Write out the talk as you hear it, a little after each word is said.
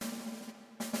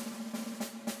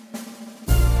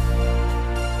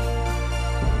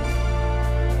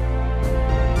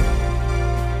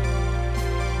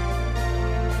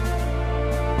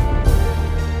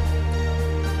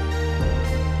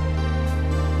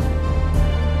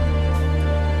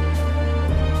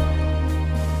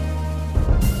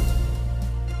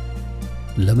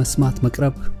ለመስማት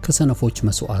መቅረብ ከሰነፎች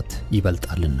መስዋዕት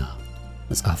ይበልጣልና።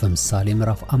 መጽሐፈ ምሳሌ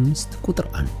ምዕራፍ 5 ቁጥር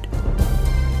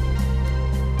 1።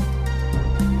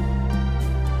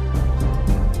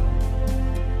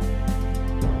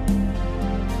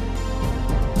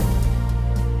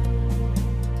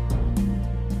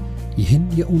 ይህን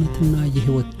የእውነትና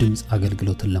የሕይወት ድምጽ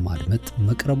አገልግሎትን ለማድመጥ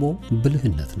መቅረቦ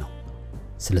ብልህነት ነው።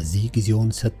 ስለዚህ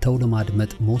ጊዜውን ሰጥተው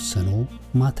ለማድመጥ መወሰኖ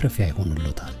ማትረፊያ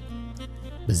ይሆንልዎታል።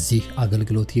 በዚህ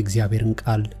አገልግሎት የእግዚአብሔርን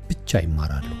ቃል ብቻ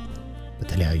ይማራሉ።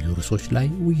 በተለያዩ ርዕሶች ላይ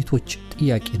ውይይቶች፣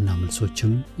 ጥያቄና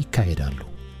መልሶችም ይካሄዳሉ።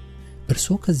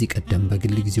 እርስዎ ከዚህ ቀደም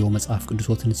በግል ጊዜው መጽሐፍ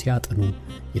ቅዱሶትን ሲያጠኑ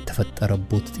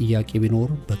የተፈጠረቦት ጥያቄ ቢኖር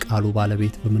በቃሉ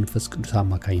ባለቤት በመንፈስ ቅዱስ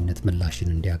አማካኝነት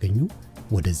ምላሽን እንዲያገኙ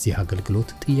ወደዚህ አገልግሎት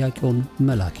ጥያቄውን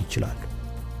መላክ ይችላሉ።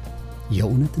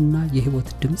 የእውነትና የሕይወት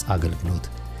ድምጽ አገልግሎት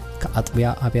ከአጥቢያ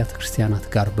አብያተ ክርስቲያናት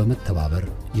ጋር በመተባበር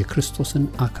የክርስቶስን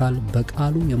አካል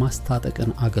በቃሉ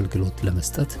የማስታጠቅን አገልግሎት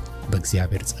ለመስጠት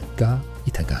በእግዚአብሔር ጸጋ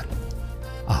ይተጋል።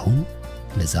 አሁን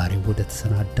ለዛሬው ወደ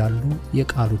ተሰናዳሉ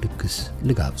የቃሉ ድግስ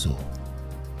ልጋብዞ።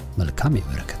 መልካም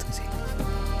የበረከት ጊዜ።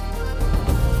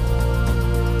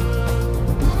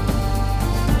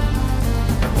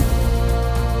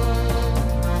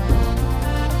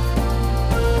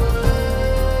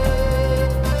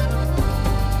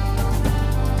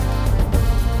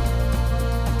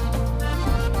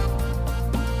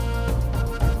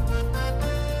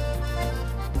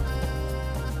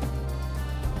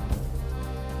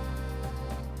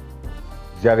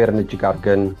 እግዚአብሔርን እጅግ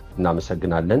አድርገን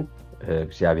እናመሰግናለን።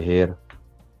 እግዚአብሔር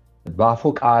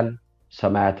በአፉ ቃል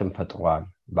ሰማያትን ፈጥሯል፣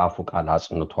 በአፉ ቃል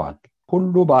አጽንቷል።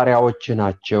 ሁሉ ባሪያዎች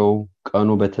ናቸው፣ ቀኑ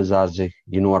በትእዛዝህ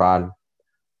ይኖራል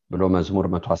ብሎ መዝሙር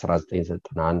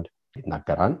 119:91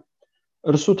 ይናገራል።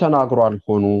 እርሱ ተናግሯል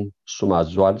ሆኑ፣ እሱም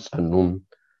አዟል ጸኑም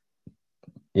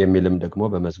የሚልም ደግሞ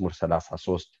በመዝሙር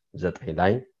 33:9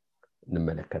 ላይ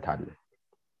እንመለከታለን።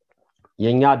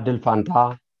 የኛ ዕድል ፋንታ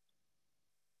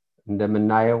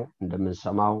እንደምናየው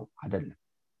እንደምንሰማው አይደለም።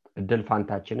 ዕድል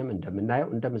ፋንታችንም እንደምናየው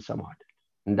እንደምንሰማው አይደለም፣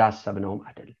 እንዳሰብነውም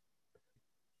አይደለም።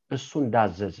 እሱ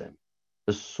እንዳዘዘን፣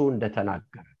 እሱ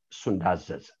እንደተናገረ፣ እሱ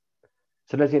እንዳዘዘ።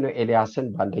 ስለዚህ ነው ኤልያስን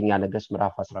በአንደኛ ነገሥት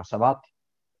ምዕራፍ 17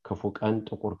 ክፉ ቀን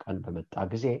ጥቁር ቀን በመጣ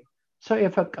ጊዜ ሰው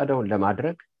የፈቀደውን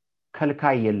ለማድረግ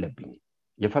ከልካይ የለብኝም፣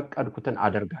 የፈቀድኩትን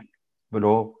አደርጋለሁ ብሎ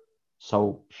ሰው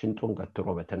ሽንጡን ገትሮ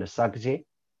በተነሳ ጊዜ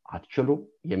አትችሉም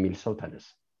የሚል ሰው ተነሳ።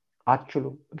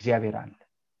 አትችሉም፣ እግዚአብሔር አለ፣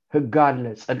 ሕግ አለ፣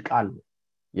 ጽድቅ አለ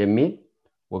የሚል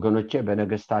ወገኖቼ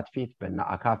በነገስታት ፊት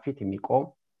በአካብ ፊት የሚቆም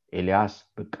ኤልያስ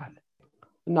ብቅ አለ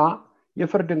እና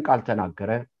የፍርድን ቃል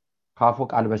ተናገረ። ካፉ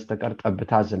ቃል በስተቀር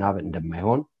ጠብታ ዝናብ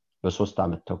እንደማይሆን በ3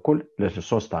 ዓመት ተኩል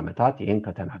ለ3 ዓመታት ይህን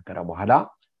ከተናገረ በኋላ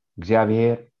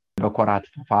እግዚአብሔር በኮራት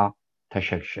ፈፋ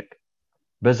ተሸሸገ።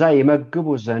 በዛ ይመግቡ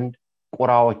ዘንድ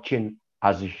ቁራዎችን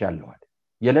አዝዣለሁ።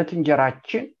 የዕለት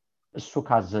እንጀራችን እሱ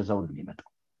ካዘዘው ነው የሚመጣው።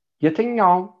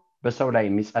 የትኛው በሰው ላይ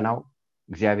የሚጸናው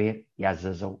እግዚአብሔር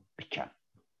ያዘዘው ብቻ ነው።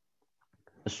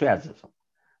 እሱ ያዘዘው።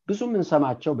 ብዙ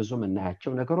ምንሰማቸው ብዙ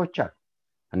ምናያቸው ነገሮች አሉ።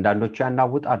 አንዳንዶቹ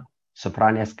ያናውጣሉ፣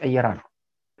 ስፍራን ያስቀየራሉ፣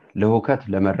 ለሁከት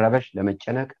ለመረበሽ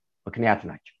ለመጨነቅ ምክንያት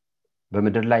ናቸው።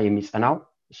 በምድር ላይ የሚጸናው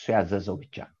እሱ ያዘዘው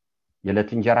ብቻ ነው። የዕለት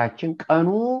እንጀራችን ቀኑ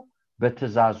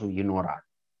በትእዛዙ ይኖራል።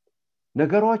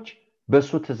 ነገሮች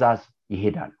በሱ ትእዛዝ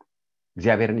ይሄዳሉ።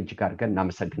 እግዚአብሔርን እጅግ አድርገን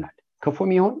እናመሰግናለን።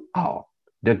 ክፉም ይሁን አዎ፣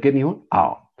 ደግም ይሁን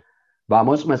አዎ።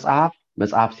 በአሞጽ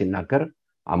መጽሐፍ ሲናገር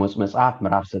አሞጽ መጽሐፍ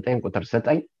ምዕራፍ 9 ቁጥር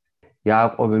 9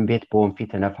 ያዕቆብን ቤት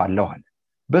በወንፊት እነፋለሁ አለ።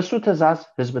 በሱ ትእዛዝ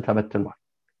ህዝብ ተበትኗል።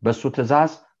 በሱ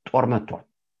ትእዛዝ ጦር መጥቷል።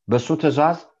 በሱ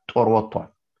ትእዛዝ ጦር ወጥቷል።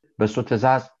 በሱ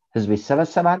ትእዛዝ ህዝብ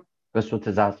ይሰበሰባል። በሱ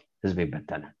ትእዛዝ ህዝብ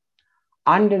ይበተናል።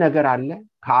 አንድ ነገር አለ፣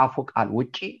 ከአፉ ቃል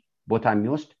ውጪ ቦታ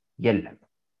የሚወስድ የለም።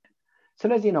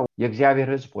 ስለዚህ ነው የእግዚአብሔር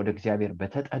ህዝብ ወደ እግዚአብሔር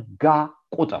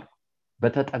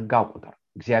በተጠጋ ቁጥር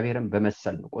እግዚአብሔርን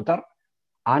በመሰልን ቁጥር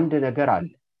አንድ ነገር አለ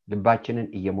ልባችንን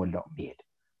እየሞላው የሚሄድ።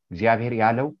 እግዚአብሔር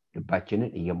ያለው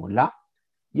ልባችንን እየሞላ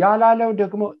ያላለው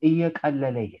ደግሞ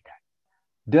እየቀለለ ይሄዳል።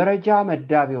 ደረጃ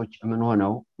መዳቢዎች ምን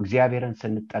ሆነው እግዚአብሔርን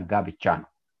ስንጠጋ ብቻ ነው።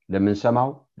 ለምንሰማው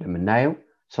ለምናየው፣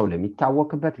 ሰው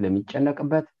ለሚታወክበት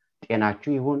ለሚጨነቅበት፣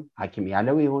 ጤናችሁ ይሁን ሐኪም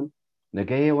ያለው ይሁን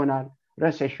ነገ ይሆናል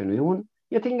ሪሴሽኑ ይሁን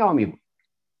የትኛውም ይሁን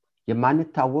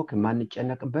የማንታወክ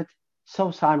የማንጨነቅበት ሰው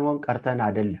ሳንሆን ቀርተን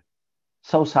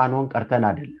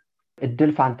አይደለም።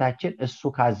 ዕድል ፋንታችን እሱ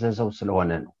ካዘዘው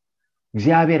ስለሆነ ነው።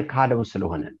 እግዚአብሔር ካለው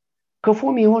ስለሆነ ነው።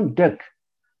 ክፉም ይሁን ደግ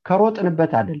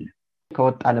ከሮጥንበት አይደለም፣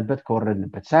 ከወጣንበት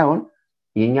ከወረድንበት ሳይሆን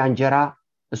የኛ እንጀራ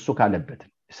እሱ ካለበት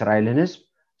ነው። እስራኤልን ህዝብ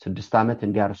 6 ዓመት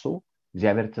እንዲያርሱ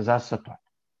እግዚአብሔር ትእዛዝ ሰጥቷል።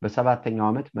 በ7ኛው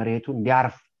ዓመት መሬቱ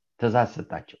እንዲያርፍ ትእዛዝ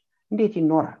ሰጣቸው። እንዴት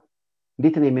ይኖራል?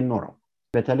 እንዴት ነው የሚኖረው?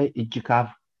 በተለይ እጅ ካፍ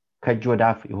ከእጅ ወደ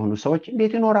አፍ የሆኑ ሰዎች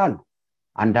እንዴት ይኖራሉ?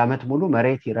 አንድ ዓመት ሙሉ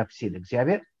መሬት ይረፍ ሲል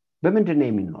እግዚአብሔር በምንድን ነው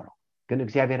የሚኖረው? ግን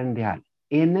እግዚአብሔር እንዲህ አለ፣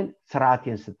 ይህንን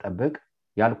ስርዓቴን ስትጠብቅ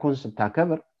ያልኩህን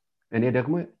ስታከብር እኔ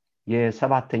ደግሞ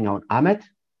የሰባተኛውን ዓመት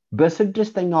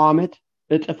በስድስተኛው ዓመት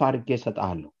እጥፍ አድርጌ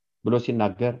እሰጥሃለሁ ብሎ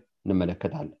ሲናገር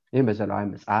እንመለከታለን። ይህም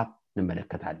በዘሌዋውያን መጽሐፍ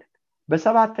እንመለከታለን።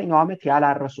 በሰባተኛው ዓመት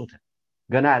ያላረሱትን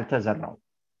ገና ያልተዘራው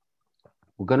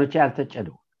ወገኖቼ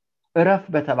ያልተጨደው እረፍ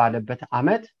በተባለበት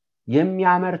ዓመት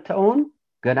የሚያመርተውን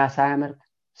ገና ሳያመርት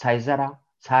ሳይዘራ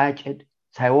ሳያጭድ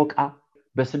ሳይወቃ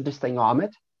በስድስተኛው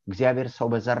ዓመት እግዚአብሔር ሰው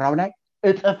በዘራው ላይ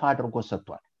እጥፍ አድርጎ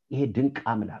ሰጥቷል። ይሄ ድንቅ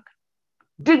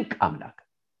አምላክ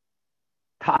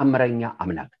ተአምረኛ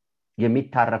አምላክ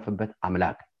የሚታረፍበት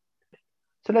አምላክ።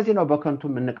 ስለዚህ ነው በከንቱ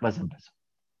የምንቅበዘበዘው።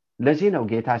 ለዚህ ነው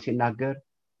ጌታ ሲናገር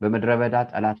በምድረ በዳ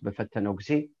ጠላት በፈተነው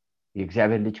ጊዜ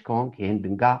የእግዚአብሔር ልጅ ከሆንክ ይህን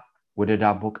ድንጋይ ወደ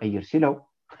ዳቦ ቀይር ሲለው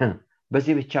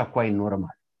በዚህ ብቻ እኮ አይኖርም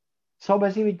አለ። ሰው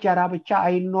በዚህ እንጀራ ብቻ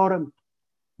አይኖርም፣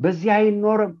 በዚህ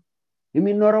አይኖርም።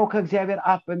 የሚኖረው ከእግዚአብሔር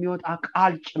አፍ በሚወጣ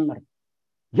ቃል ጭምር።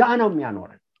 ያ ነው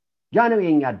የሚያኖረን፣ ያ ነው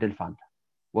የኛ ዕድል ፋንታ።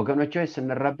 ወገኖቼ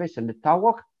ስንረበሽ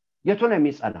ስንታወክ የቱ ነው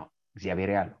የሚጸናው?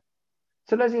 እግዚአብሔር ያለው።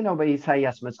 ስለዚህ ነው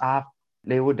በኢሳይያስ መጽሐፍ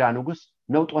ለይሁዳ ንጉስ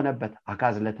ነውጥ ሆነበት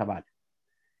አካዝ ለተባለ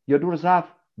የዱር ዛፍ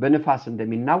በንፋስ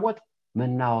እንደሚናወጥ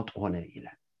መናወጥ ሆነ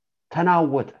ይላል።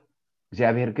 ተናወጠ።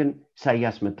 እግዚአብሔር ግን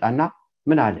ኢሳይያስ መጣና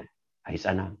ምን አለ?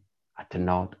 አይጸናም፣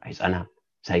 አትናወጥ፣ አይጸናም።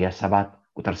 ኢሳይያስ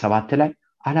 7:7 ላይ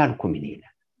አላልኩም እኔ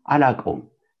ይላል። አላቀውም።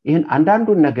 ይህን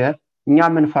አንዳንዱን ነገር እኛ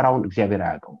ምንፈራውን እግዚአብሔር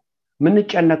አያውቀውም።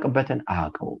 ምንጨነቅበትን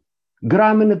አያውቀውም። ግራ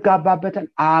ምንጋባበትን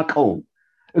አያውቀውም።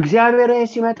 እግዚአብሔር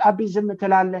ሲመጣብኝ ዝም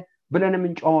ትላለህ ብለን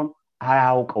ምንጮውን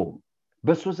አያውቀውም።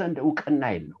 በሱ ዘንድ ዕውቅና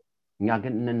የለው። እኛ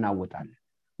ግን እንናወጣለን።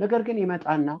 ነገር ግን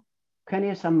ይመጣና ከኔ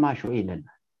ሰማሽ ወይ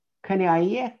ይለናል። ከኔ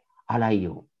አየህ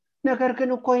አላየሁም። ነገር ግን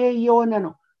እኮ ይሄ የሆነ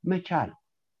ነው። መቻል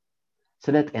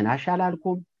ስለ ጤናሽ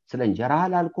አላልኩም፣ ስለ እንጀራ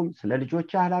አላልኩም፣ ስለ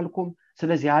ልጆች አላልኩም፣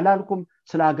 ስለዚህ አላልኩም፣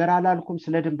 ስለ ሀገር አላልኩም፣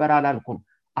 ስለ ድንበር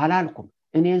አላልኩም።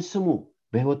 እኔን ስሙ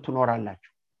በህይወት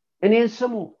ትኖራላችሁ። እኔን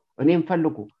ስሙ፣ እኔን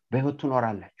ፈልጉ በህይወት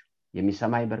ትኖራላችሁ።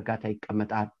 የሚሰማይ በርጋታ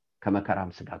ይቀመጣል፣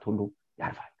 ከመከራም ስጋት ሁሉ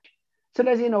ያርፋል።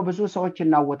 ስለዚህ ነው ብዙ ሰዎች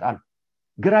ይናወጣሉ፣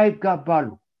 ግራ ይጋባሉ፣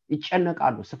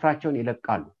 ይጨነቃሉ፣ ስፍራቸውን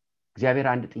ይለቃሉ። እግዚአብሔር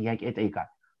አንድ ጥያቄ ይጠይቃል።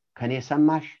 ከኔ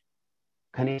ሰማሽ?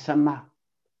 ከኔ ሰማህ?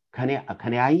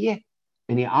 ከኔ አየህ?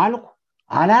 እኔ አልኩ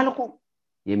አላልኩ?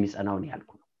 የሚጸናውን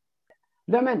ያልኩ ነው።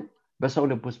 ለምን? በሰው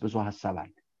ልብ ውስጥ ብዙ ሐሳብ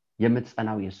አለ።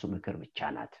 የምትጸናው የሱ ምክር ብቻ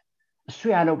ናት። እሱ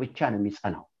ያለው ብቻ ነው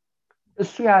የሚጸናው።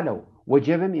 እሱ ያለው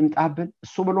ወጀብም ይምጣብን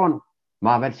እሱ ብሎ ነው።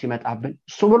 ማዕበል ሲመጣብን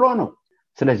እሱ ብሎ ነው።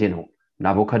 ስለዚህ ነው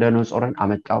ናቡከደነጾርን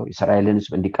አመጣው እስራኤልን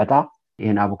ሕዝብ እንዲቀጣ። ይሄ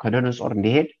ናቡከደነጾር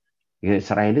እንዲሄድ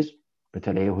የእስራኤል ሕዝብ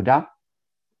በተለይ ይሁዳ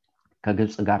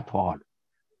ከግብጽ ጋር ተዋዋሉ።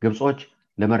 ግብጾች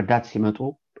ለመርዳት ሲመጡ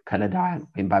ከለዳውያን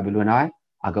ወይም ባቢሎናውያን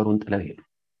አገሩን ጥለው ሄዱ።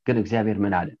 ግን እግዚአብሔር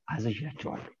ምን አለ?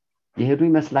 አዝዣቸዋለሁ። ይሄዱ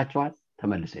ይመስላቸዋል፣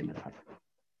 ተመልሰው ይመጣሉ።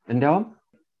 እንዲያውም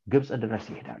ግብጽ ድረስ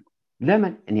ይሄዳሉ።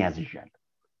 ለምን? እኔ አዝዣለሁ።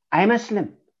 አይመስልም፣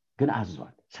 ግን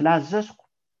አዟል። ስላዘዝኩ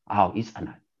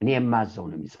ይጸናል። እኔ የማዘው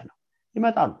ነው የሚጸናው።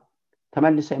 ይመጣሉ፣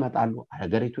 ተመልሰው ይመጣሉ፣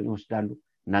 አገሪቱን ይወስዳሉ፣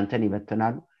 እናንተን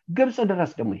ይበትናሉ። ግብጽ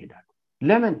ድረስ ደግሞ ይሄዳሉ።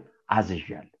 ለምን?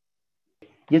 አዝዣለሁ።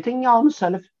 የትኛውም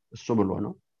ሰልፍ እሱ ብሎ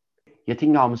ነው።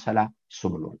 የትኛውም ሰላም እሱ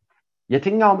ብሎ ነው።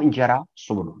 የትኛውም እንጀራ እሱ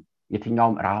ብሎ ነው።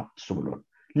 የትኛውም ረሃብ እሱ ብሎ ነው።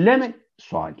 ለምን? እሱ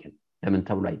አዋቂ ነው። ለምን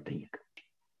ተብሎ አይጠየቅም።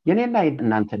 የኔና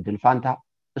የእናንተ ዕድል ፋንታ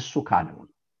እሱ ካለው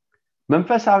ነው።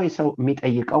 መንፈሳዊ ሰው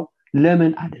የሚጠይቀው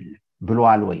ለምን አይደለም፣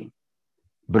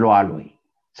 ብሎአል ወይ።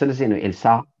 ስለዚህ ነው ኤልሳ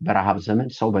በረሃብ ዘመን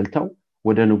ሰው በልተው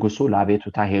ወደ ንጉሱ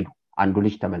ለአቤቱታ ሄዱ። አንድ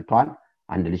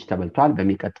ልጅ ተበልቷል።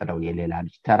 በሚቀጥለው የሌላ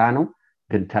ልጅ ተራ ነው።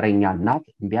 ግን ተረኛ እናት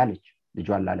እምቢ አለች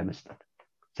ልጇን ላለመስጠት።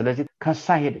 ስለዚህ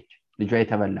ከሳ ሄደች፣ ልጇ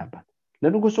የተበላባት።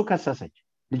 ለንጉሱ ከሰሰች፣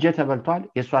 ልጄ ተበልቷል፣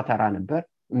 የሷ ተራ ነበር፣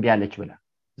 እምቢ አለች ብላ።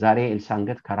 ዛሬ ኤልሳ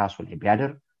አንገት ከራሱ ላይ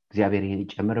ቢያደር እግዚአብሔር ይሄን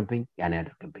ይጨምርብኝ ያን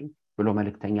ያደርግብኝ ብሎ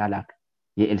መልእክተኛ ላክ፣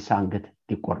 የኤልሳ አንገት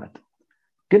ሊቆረጥ።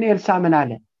 ግን ኤልሳ ምን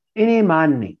አለ? እኔ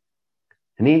ማን ነኝ?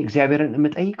 እኔ እግዚአብሔርን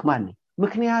የምጠይቅ ማን ነኝ?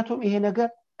 ምክንያቱም ይሄ ነገር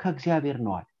ከእግዚአብሔር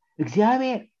ነው አለ።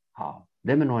 እግዚአብሔር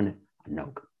ለምን ሆነ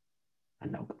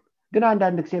አናውቅም። ግን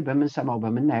አንዳንድ ጊዜ በምንሰማው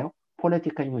በምናየው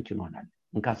ፖለቲከኞች እንሆናለን፣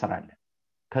 እንከስራለን፣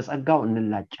 ከጸጋው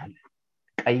እንላጫለን።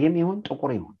 ቀይም ይሁን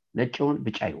ጥቁር ይሁን ነጭ ይሁን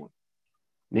ብጫ ይሁን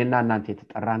እኔና እናንተ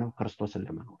የተጠራ ነው ክርስቶስን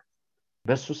ለመኖር፣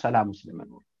 በሱ ሰላም ውስጥ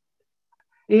ለመኖር።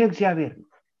 ይሄ እግዚአብሔር ነው።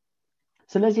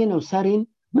 ስለዚህ ነው ሰሪን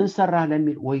ምን ሰራህ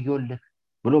ለሚል ወዮልህ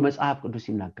ብሎ መጽሐፍ ቅዱስ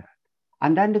ይናገራል።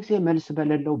 አንዳንድ ጊዜ መልስ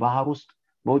በሌለው ባህር ውስጥ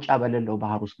መውጫ በሌለው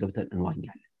ባህር ውስጥ ገብተን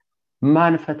እንዋኛለን።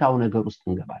 ማንፈታው ነገር ውስጥ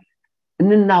እንገባለን፣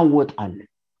 እንናወጣለን።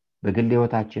 በግል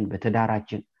ህይወታችን፣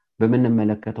 በትዳራችን፣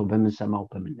 በምንመለከተው፣ በምንሰማው፣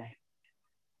 በምናየው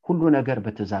ሁሉ ነገር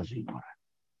በትእዛዙ ይኖራል።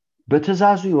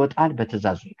 በትእዛዙ ይወጣል፣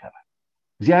 በትእዛዙ ይገባል።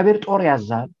 እግዚአብሔር ጦር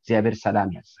ያዛል፣ እግዚአብሔር ሰላም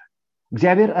ያዛል።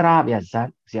 እግዚአብሔር ረሃብ ያዛል፣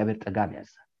 እግዚአብሔር ጥጋብ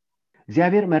ያዛል።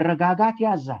 እግዚአብሔር መረጋጋት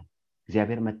ያዛል፣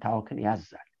 እግዚአብሔር መታወክን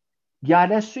ያዛል።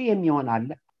 ያለሱ የሚሆን አለ?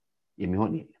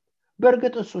 የሚሆን የለም።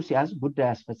 በእርግጥ እሱ ሲያዝ ጉዳይ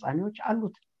አስፈጻሚዎች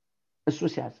አሉት። እሱ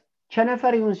ሲያዝ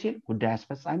ቸነፈር ይሁን ሲል ጉዳይ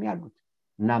አስፈጻሚ አሉት።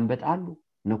 እናንበጥ አሉ፣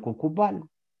 ንኩኩባ አሉ።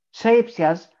 ሰይፍ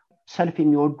ሲያዝ ሰልፍ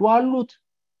የሚወዱ አሉት።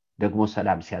 ደግሞ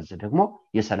ሰላም ሲያዝ ደግሞ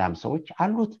የሰላም ሰዎች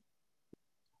አሉት።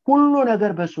 ሁሉ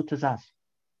ነገር በሱ ትእዛዝ፣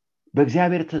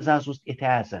 በእግዚአብሔር ትእዛዝ ውስጥ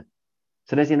የተያዘ።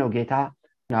 ስለዚህ ነው ጌታ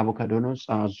ናቡከደነፆር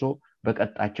አዞ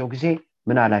በቀጣቸው ጊዜ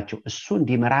ምን አላቸው? እሱ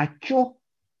እንዲመራችሁ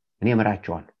እኔ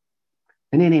እመራችኋለሁ።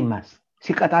 እኔ ነኝ ማዝ።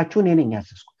 ሲቀጣችሁ እኔ ነኝ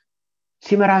ያዘዝኩት።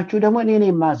 ሲመራችሁ ደግሞ እኔ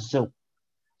ነኝ ማዘው።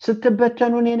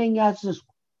 ስትበተኑ እኔ ነኝ ያዘዝኩ።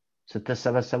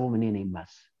 ስትሰበሰቡ እኔ ነኝ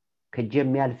ማዝ። ከእጄ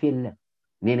የሚያልፍ የለም።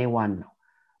 እኔ ነኝ ዋናው።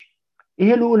 ይሄ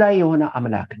ልዑላዊ የሆነ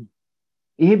አምላክ ነው።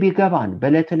 ይሄ ቢገባን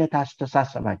በዕለት ዕለት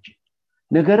አስተሳሰባችን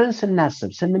ነገርን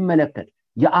ስናስብ ስንመለከት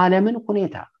የዓለምን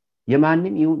ሁኔታ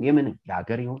የማንም ይሁን የምንም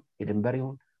የሀገር ይሁን የድንበር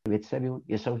ይሁን የቤተሰብ ይሁን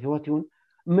የሰው ህይወት ይሁን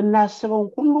የምናስበውን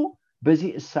ሁሉ በዚህ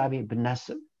እሳቤ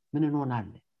ብናስብ ምን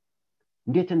እንሆናለን?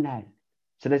 እንዴት እናያለን?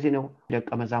 ስለዚህ ነው ደቀ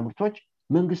መዛሙርቶች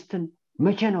መንግስትን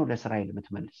መቼ ነው ለእስራኤል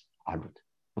የምትመልስ አሉት።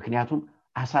 ምክንያቱም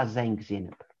አሳዛኝ ጊዜ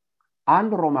ነበር።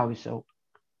 አንድ ሮማዊ ሰው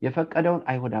የፈቀደውን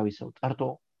አይሁዳዊ ሰው ጠርቶ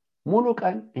ሙሉ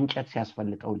ቀን እንጨት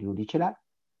ሲያስፈልጠው ሊውል ይችላል፣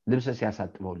 ልብስ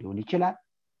ሲያሳጥበው ሊውል ይችላል፣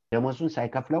 ደሞዙን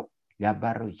ሳይከፍለው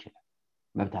ሊያባረው ይችላል።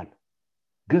 መብት አለው።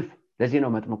 ግፍ። ለዚህ ነው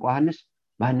መጥምቁ ዮሐንስ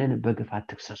ማንንም በግፍ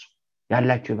አትክሰሱ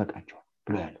ያላችሁ ይበቃቸዋል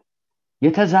ብሎ ያለው።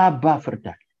 የተዛባ ፍርድ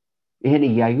አለ። ይሄን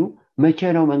እያዩ መቼ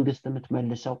ነው መንግስት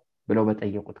የምትመልሰው ብለው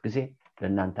በጠየቁት ጊዜ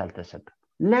ለእናንተ አልተሰጠም።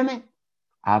 ለምን?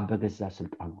 አብ በገዛ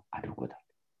ስልጣኑ አድርጎታል።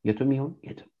 የቱም ይሁን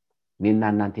የቱም እኔና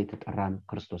እናንተ የተጠራን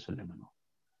ክርስቶስን ለመኖር።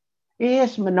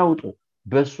 ይሄስ ምንውጡ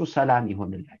በሱ ሰላም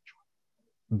ይሆንላችሁ፣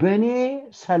 በእኔ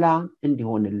ሰላም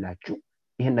እንዲሆንላችሁ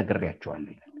ይሄን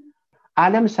ነግሬያችኋለሁ ይላል።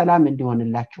 ዓለም ሰላም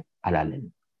እንዲሆንላችሁ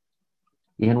አላለንም።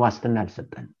 ይሄን ዋስትና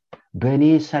አልሰጠንም። በእኔ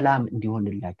ሰላም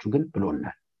እንዲሆንላችሁ ግን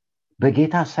ብሎናል።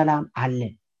 በጌታ ሰላም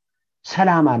አለን።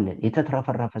 ሰላም አለን።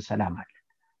 የተትረፈረፈ ሰላም አለን።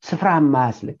 ስፍራ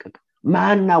ማያስለቅቅ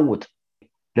ማናውጥ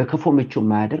ለክፉ ምቹ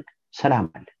ማያደርግ ሰላም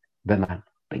አለን። በማን?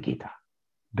 በጌታ።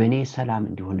 በእኔ ሰላም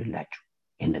እንዲሆንላችሁ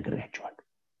ይሄን ነግሬያችኋለሁ።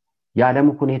 የዓለም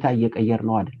ሁኔታ እየቀየር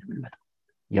ነው አይደለም የሚመጣው፣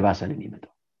 የባሰን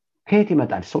የሚመጣው። ከየት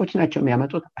ይመጣል? ሰዎች ናቸው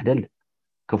የሚያመጡት አይደለም።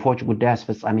 ክፎች ጉዳይ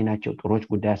አስፈጻሚ ናቸው፣ ጥሮች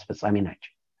ጉዳይ አስፈጻሚ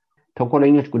ናቸው።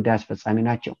 ተንኮለኞች ጉዳይ አስፈጻሚ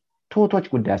ናቸው፣ ትሁቶች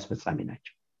ጉዳይ አስፈጻሚ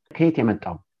ናቸው። ከየት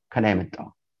የመጣው? ከላይ የመጣው።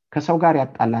 ከሰው ጋር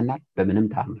ያጣላናል? በምንም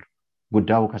ተአምር።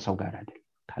 ጉዳዩ ከሰው ጋር አይደለም፣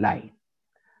 ከላይ።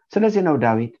 ስለዚህ ነው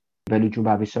ዳዊት በልጁ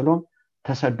በአቤሴሎም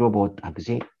ተሰዶ በወጣ ጊዜ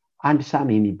አንድ ሳሚ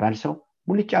የሚባል ሰው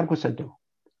ሙልጭ አድርጎ ሰደው።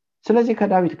 ስለዚህ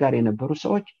ከዳዊት ጋር የነበሩ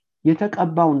ሰዎች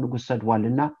የተቀባውን ንጉስ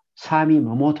ሰድዋልና ሳሚ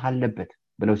መሞት አለበት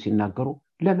ብለው ሲናገሩ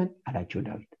ለምን አላቸው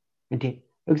ዳዊት። እንዴ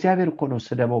እግዚአብሔር እኮ ነው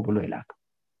ስደበው ብሎ ይላከው።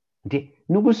 እንዴ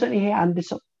ንጉስን ይሄ አንድ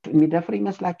ሰው የሚደፍር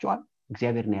ይመስላችኋል?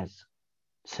 እግዚአብሔር ነው ያዘው፣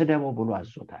 ስደበው ብሎ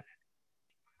አዞታል።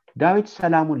 ዳዊት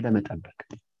ሰላሙን ለመጠበቅ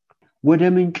ወደ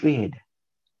ምንጩ ሄደ።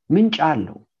 ምንጭ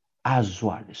አለው፣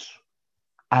 አዟል። እሱ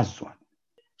አዟል።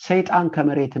 ሰይጣን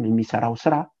ከመሬትም የሚሰራው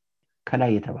ስራ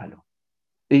ከላይ የተባለው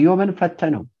ኢዮብን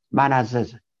ፈተነው። ማን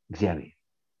አዘዘ? እግዚአብሔር።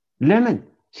 ለምን?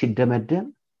 ሲደመደም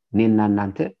እኔና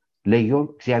እናንተ ለኢዮብ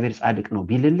እግዚአብሔር ጻድቅ ነው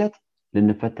ቢልለት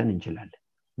ልንፈተን እንችላለን።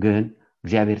 ግን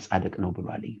እግዚአብሔር ጻድቅ ነው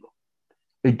ብሏል ኢዮብ።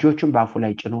 እጆቹን በአፉ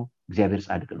ላይ ጭኖ እግዚአብሔር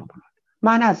ጻድቅ ነው ብሏል።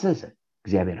 ማን አዘዘ?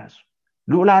 እግዚአብሔር አዘዘ።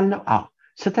 ልዑላን ነው? አዎ።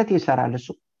 ስተት ይሰራል እሱ?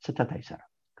 ስተት አይሰራም።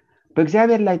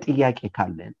 በእግዚአብሔር ላይ ጥያቄ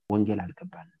ካለን ወንጌል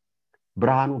አልገባንም፣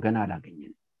 ብርሃኑ ገና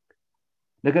አላገኘንም።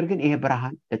 ነገር ግን ይሄ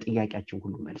ብርሃን ለጥያቄያችን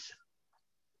ሁሉ መልስ ነው።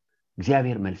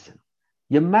 እግዚአብሔር መልስ ነው።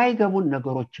 የማይገቡን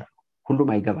ነገሮች አሉ፣ ሁሉም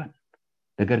አይገባንም።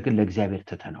 ነገር ግን ለእግዚአብሔር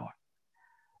ተተነዋል።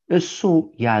 እሱ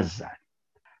ያዛል።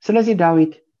 ስለዚህ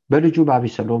ዳዊት በልጁ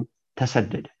በአቤሴሎም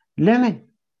ተሰደደ። ለምን?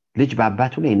 ልጅ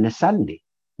በአባቱ ላይ ይነሳል እንዴ?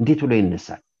 እንዴት ብሎ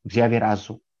ይነሳል? እግዚአብሔር አዞ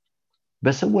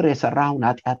በስውር የሰራውን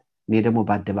ኃጢአት እኔ ደግሞ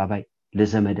በአደባባይ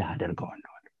ለዘመድህ አደርገዋለሁ።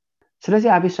 ስለዚህ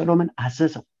አቤሴሎምን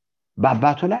አዘዘው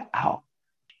በአባቱ ላይ። አዎ፣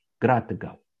 ግራ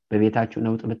አትጋቡ። በቤታችሁ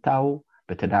ነውጥ ብታዩ፣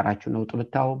 በትዳራችሁ ነውጥ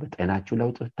ብታዩ፣ በጤናችሁ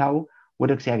ነውጥ ብታዩ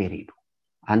ወደ እግዚአብሔር ሄዱ።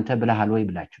 አንተ ብለሃል ወይ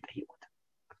ብላችሁ ጠይቁት።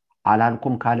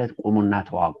 አላልኩም ካለ ቁሙና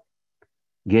ተዋጉ።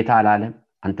 ጌታ አላለም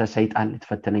አንተ ሰይጣን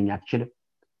ልትፈተነኝ አትችልም፣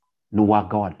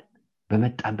 እንዋጋዋለን።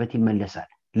 በመጣበት ይመለሳል።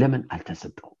 ለምን?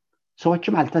 አልተሰጠውም።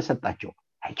 ሰዎችም አልተሰጣቸው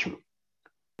አይችሉም።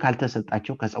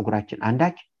 ካልተሰጣቸው ከፀጉራችን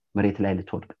አንዳች መሬት ላይ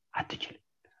ልትወድቅ አትችልም።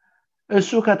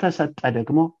 እሱ ከተሰጠ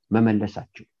ደግሞ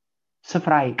መመለሳችሁ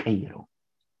ስፍራ አይቀይረው፣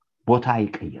 ቦታ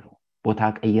አይቀይረው። ቦታ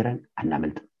ቀይረን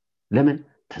አናመልጥም። ለምን?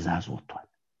 ትእዛዝ ወጥቷል።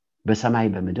 በሰማይ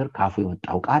በምድር ካፉ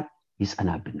የወጣው ቃል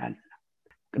ይጸናብናል።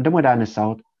 ቅድም ወደ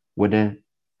አነሳሁት ወደ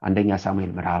አንደኛ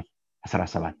ሳሙኤል ምዕራፍ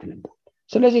 17 ልምድ።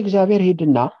 ስለዚህ እግዚአብሔር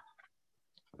ሄድና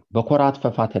በኮራት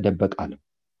ፈፋ ተደበቅ አለው።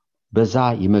 በዛ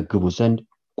ይመግቡ ዘንድ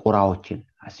ቁራዎችን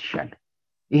አስሻለሁ።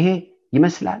 ይሄ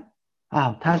ይመስላል?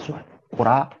 አዎ ታዟል። ቁራ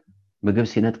ምግብ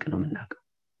ሲነጥቅ ነው የምናውቀው።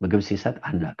 ምግብ ሲሰጥ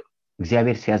አናውቅም።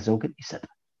 እግዚአብሔር ሲያዘው ግን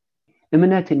ይሰጣል።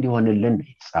 እምነት እንዲሆንልን ነው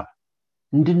የተጻፈው፣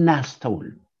 እንድናስተውል፣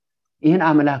 ይህን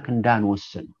አምላክ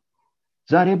እንዳንወስን።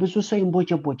 ዛሬ ብዙ ሰው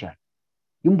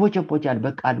ይንቦጨቦጫል።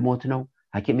 በቃ አልሞት ነው፣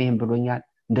 ሐኪም ይሄን ብሎኛል፣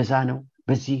 እንደዛ ነው፣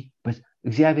 በዚህ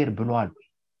እግዚአብሔር ብሏል ወይ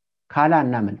ካላ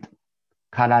እናመልጥ፣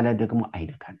 ካላለ ደግሞ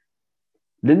አይነካል።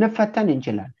 ልንፈተን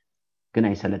እንችላለን፣ ግን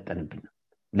አይሰለጠንብንም።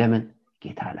 ለምን?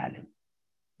 ጌታ አላለም፣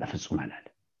 በፍጹም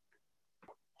አላለም።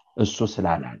 እሱ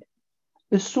ስላላለ፣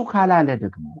 እሱ ካላለ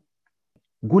ደግሞ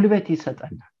ጉልበት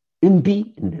ይሰጠናል እምቢ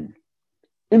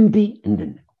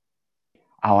እንድንል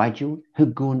አዋጅውን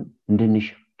ሕጉን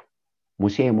እንድንሽር።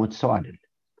 ሙሴ የሞት ሰው አይደለም።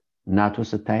 እናቱ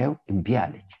ስታየው እምቢ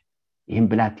አለች። ይህን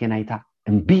ብላቴና አይታ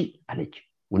እምቢ አለች።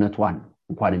 እውነቷን ነው፣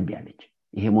 እንኳን እምቢ አለች።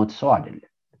 ይሄ ሞት ሰው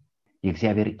አይደለም፣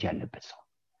 የእግዚአብሔር እጅ ያለበት ሰው።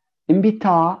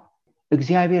 እምቢታዋ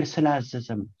እግዚአብሔር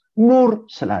ስላዘዘም ኑር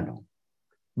ስላለው፣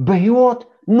 በህይወት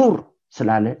ኑር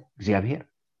ስላለ እግዚአብሔር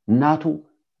እናቱ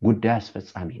ጉዳይ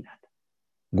አስፈጻሚ ናት።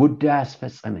 ጉዳይ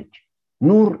አስፈጸመች።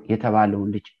 ኑር የተባለውን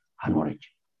ልጅ አኖረች።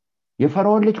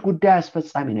 የፈርዖን ልጅ ጉዳይ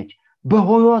አስፈጻሚ ነች።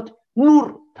 በህይወት ኑር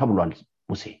ተብሏል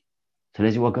ሙሴ።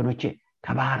 ስለዚህ ወገኖቼ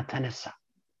ከባህር ተነሳ፣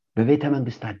 በቤተ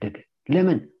መንግስት አደገ።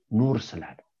 ለምን? ኑር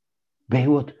ስላለ፣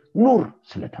 በህይወት ኑር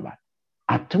ስለተባለ፣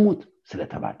 አትሙት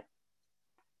ስለተባለ።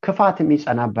 ክፋት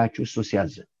የሚጸናባችሁ እሱ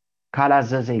ሲያዝ፣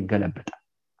 ካላዘዘ ይገለበጣል።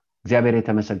 እግዚአብሔር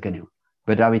የተመሰገነ ይሁን።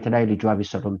 በዳዊት ላይ ልጁ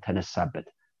አቤሴሎም ተነሳበት።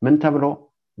 ምን ተብሎ?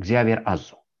 እግዚአብሔር አዞ።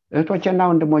 እህቶቼና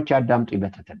ወንድሞቼ አዳምጡ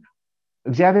በትህትና።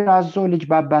 እግዚአብሔር አዞ ልጅ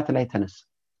በአባት ላይ ተነሳ።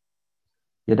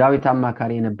 የዳዊት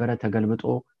አማካሪ የነበረ ተገልብጦ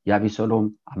የአቤሴሎም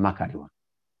አማካሪ ሆነ።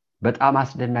 በጣም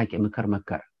አስደናቂ ምክር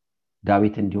መከረ።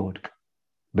 ዳዊት እንዲወድቅ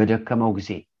በደከመው ጊዜ፣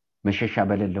 መሸሻ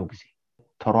በሌለው ጊዜ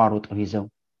ተሯሩጠው ይዘው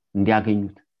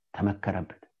እንዲያገኙት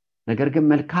ተመከረበት። ነገር ግን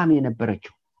መልካም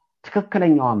የነበረችው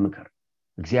ትክክለኛዋ ምክር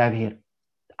እግዚአብሔር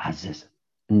አዘዘ፣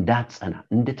 እንዳትጸና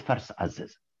እንድትፈርስ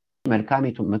አዘዘ።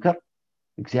 መልካሚቱ ምክር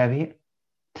እግዚአብሔር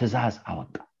ትእዛዝ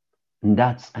አወጣ፣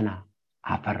 እንዳትጸና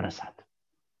አፈረሳት።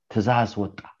 ትእዛዝ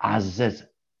ወጣ፣ አዘዘ።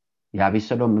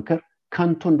 የአቤሴሎም ምክር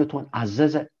ከንቱ እንድትሆን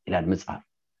አዘዘ ይላል መጽሐፍ።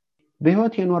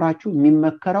 በህይወት የኖራችሁ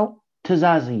የሚመከረው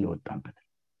ትእዛዝ እየወጣበት።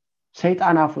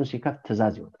 ሰይጣን አፉን ሲከፍት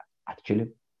ትእዛዝ ይወጣል። አትችልም፣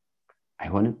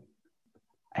 አይሆንም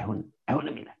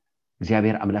ይላል።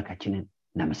 እግዚአብሔር አምላካችንን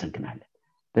እናመሰግናለን።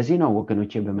 ለዚህ ነው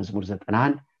ወገኖቼ በመዝሙር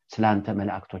 91 ስላንተ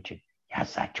መላእክቶችን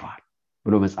ያዛቸዋል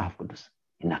ብሎ መጽሐፍ ቅዱስ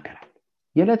ይናገራል።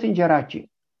 የዕለት እንጀራችን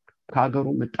ከሀገሩ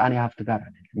ምጣኔ ሀብት ጋር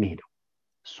አይደለም የሚሄደው፣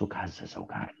 እሱ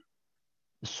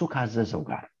ካዘዘው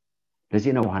ጋር።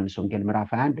 ለዚህ ነው ዮሐንስ ወንጌል ምዕራፍ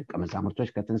 21 ደቀ መዛሙርቶች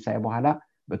ከትንሣኤ በኋላ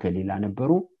በገሊላ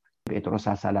ነበሩ። ጴጥሮስ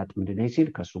አሳ ላጥምድ ነኝ ሲል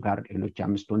ከሱ ጋር ሌሎች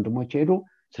 5 ወንድሞች ሄዱ።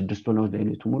 6ቱ ነው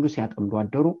ሌሊቱ ሙሉ ሲያጠምዱ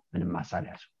አደሩ፣ ምንም አሳ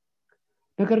አልያዙ።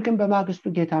 ነገር ግን በማግስቱ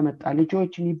ጌታ መጣ።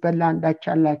 ልጆች የሚበላ አንዳች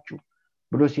አላችሁ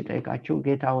ብሎ ሲጠይቃቸው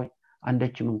ጌታ ሆይ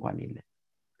አንዳችም እንኳን የለም፣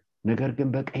 ነገር ግን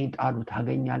በቀኝ ጣሉ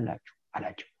ታገኛላችሁ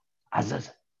አላቸው። አዘዘ።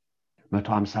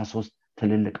 153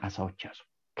 ትልልቅ አሳዎች ያዙ።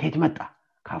 ከየት መጣ?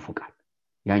 ካፉ ቃል።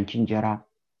 ያንቺ እንጀራ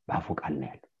ባፉ ቃል ነው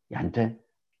ያለው። ያንተ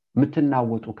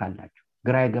የምትናወጡ ካላችሁ፣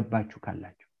 ግራ የገባችሁ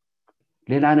ካላችሁ፣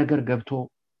 ሌላ ነገር ገብቶ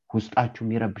ውስጣችሁ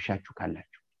የሚረብሻችሁ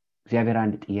ካላችሁ እግዚአብሔር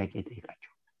አንድ ጥያቄ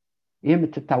ይጠይቃችሁ። ይሄ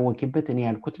የምትታወቂበት እኔ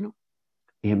ያልኩት ነው?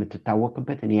 ይሄ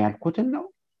የምትታወቅበት እኔ ያልኩትን ነው?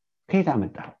 ከየት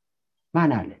አመጣው?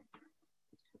 ማን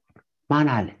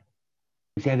አለ?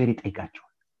 እግዚአብሔር ይጠይቃችኋል።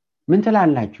 ምን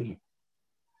ትላላችሁ? ይሄ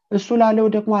እሱ ላለው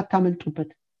ደግሞ አታመልጡበት።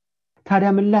 ታዲያ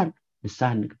ምን ላድርግ? ንስሐ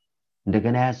እንግባ።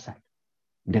 እንደገና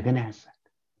ያዛል።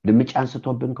 ልምጭ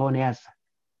አንስቶብን ከሆነ ያዛል።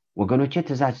 ወገኖቼ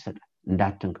ትእዛዝ ይሰጣል፣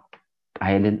 እንዳትንከው።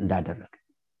 ቃየልን እንዳደረገ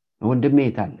ወንድሜ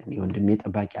የታለን? የወንድሜ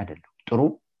ጠባቂ አይደለም። ጥሩ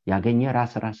ያገኘ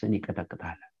ራስን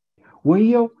ይቀጠቅጣል።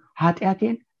 ወየው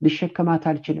ኃጢአቴን ልሸከማት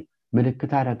አልችልም፣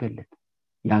 ምልክት አደረገለት።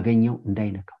 ያገኘው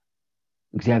እንዳይነካው።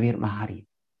 እግዚአብሔር መሐሪ፣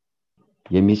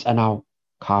 የሚጸናው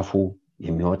ካፉ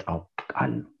የሚወጣው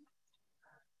ቃል ነው።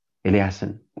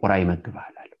 ኤልያስን ቁራ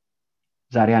ይመግባል አለ።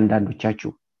 ዛሬ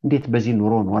አንዳንዶቻችሁ እንዴት በዚህ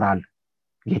ኑሮ ኖራለሁ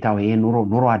ጌታ ሆይ ይሄ ኑሮ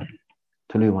አይደለም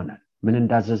ትሉ ይሆናል። ምን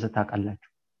እንዳዘዘ ታውቃላችሁ?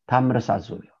 ታምረስ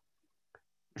አዘው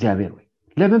እግዚአብሔር ወይ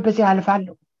ለምን በዚህ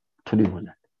አልፋለሁ ትሉ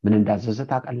ይሆናል። ምን እንዳዘዘ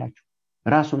ታውቃላችሁ?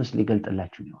 ራሱንስ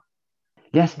ሊገልጥላችሁ ይሆናል።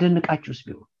 ሊያስደንቃችሁስ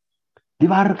ቢሆን፣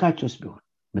 ሊባርካችሁስ ቢሆን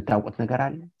የምታውቁት ነገር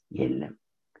አለ? የለም።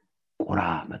 ቁራ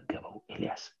መገበው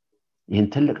ኤልያስ። ይህን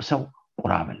ትልቅ ሰው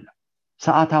ቁራ በላው።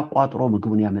 ሰዓት አቋጥሮ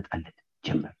ምግቡን ያመጣለት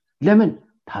ጀመር። ለምን?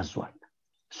 ታዟል።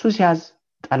 እሱ ሲያዝ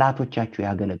ጠላቶቻችሁ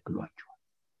ያገለግሏችኋል፣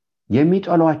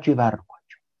 የሚጠሏችሁ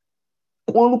ይባርኳችሁ፣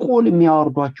 ቁልቁል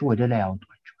የሚያወርዷችሁ ወደ ላይ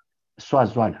ያወጧችሁ። እሱ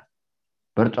አዟል።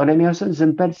 በርጦሎሜዎስን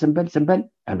ዝም በል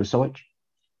ያሉ ሰዎች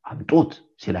አምጡት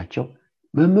ሲላቸው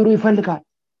መምህሩ ይፈልጋል።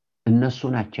 እነሱ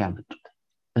ናቸው ያመጡት።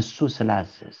 እሱ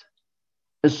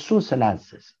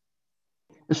ስላዘዘ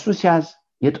እሱ ሲያዝ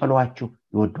የጠሏችሁ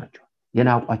ይወዷችሁ፣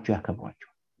 የናቋችሁ ያከብሯችሁ፣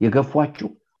 የገፏችሁ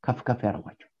ከፍ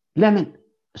ያደርጓችሁ። ለምን?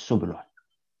 እሱ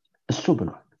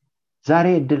ብሏል። ዛሬ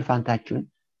እድል ፋንታችሁን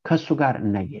ከሱ ጋር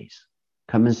እናያይዝ።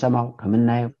 ከምንሰማው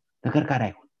ከምናየው ነገር ጋር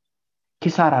አይሆን።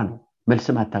 ኪሳራ ነው፣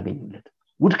 መልስም አታገኙለት፣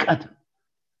 ውድቀት።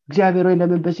 እግዚአብሔር ሆይ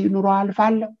ለምን በዚህ ኑሮ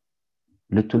አልፋለሁ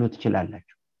ልትሉ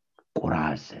ትችላላችሁ።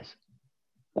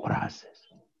 ቁራዘዝ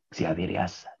እግዚአብሔር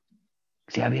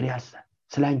ያሳል፣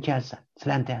 ስላንቺ ያሳል፣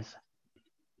 ስላንተ ያሳል።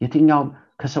 የትኛውም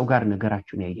ከሰው ጋር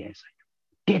ነገራችሁን ያያይዛችሁ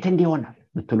እንዴት እንዲሆናል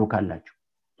ምትሉ ካላችሁ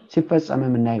ሲፈጸም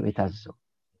የምናየው የታዘዘው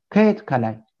ከየት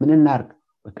ከላይ ምን እናርግ?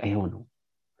 በቃ ይሄው ነው።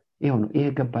 ይሄ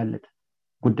ገባለት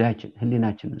ጉዳያችን።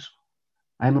 ህሊናችን ንጹህ፣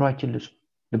 አይምሮአችን ንጹህ፣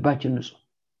 ልባችን ንጹህ።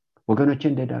 ወገኖቼ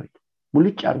እንደ ዳዊት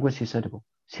ሙልጭ አድርጎ ሲሰድበው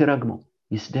ሲረግመው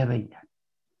ይስደበኝ፣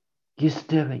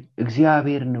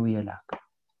 እግዚአብሔር ነው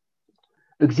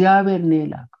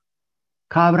የላከው።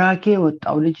 ከአብራኬ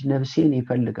የወጣው ልጅ ነፍሴን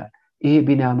ይፈልጋል። ይሄ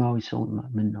ቢንያማዊ ሰው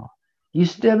ምን ነው?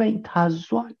 ይስደበኝ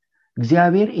ታዟል።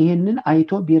 እግዚአብሔር ይሄንን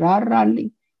አይቶ ቢራራልኝ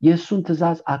የሱን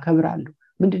ትእዛዝ አከብራለሁ።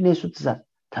 ምንድነው የሱ ትእዛዝ?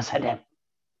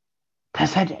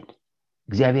 ተሰደድ።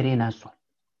 እግዚአብሔር ይናሷል፣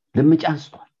 ልምጭ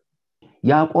አንስቷል።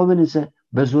 ያዕቆብን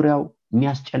በዙሪያው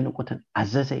የሚያስጨንቁትን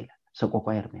አዘዘ ይላል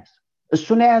ሰቆቃወ ኤርምያስ።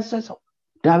 እሱ ነው ያዘዘው።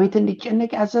 ዳዊት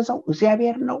እንዲጨነቅ ያዘዘው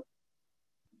እግዚአብሔር ነው።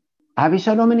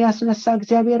 አቢሰሎምን ያስነሳ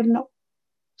እግዚአብሔር ነው።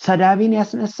 ሰዳቢን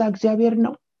ያስነሳ እግዚአብሔር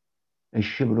ነው።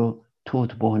 እሺ ብሎ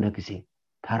ትሁት በሆነ ጊዜ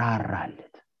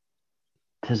ተራራለት፣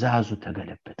 ትእዛዙ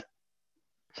ተገለበጠ።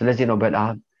 ስለዚህ ነው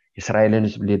በለዓም እስራኤልን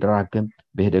ሕዝብ ሊደራግም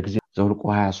በሄደ ጊዜ ዘኍልቍ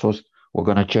 23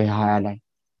 ወገኖቼ 20 ላይ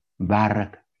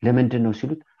ባረከ። ለምንድን ነው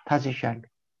ሲሉት ታዝዣለሁ።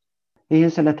 ይሄ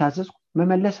ስለታዘዝኩ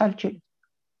መመለስ አልችልም።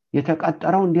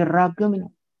 የተቀጠረው እንዲራገም ነው።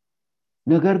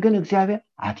 ነገር ግን እግዚአብሔር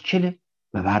አትችልም፣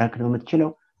 መባረክ ነው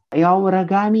የምትችለው። ያው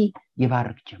ረጋሚ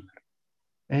ይባርክ ጀመር።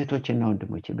 እህቶችና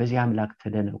ወንድሞቼ በዚህ አምላክ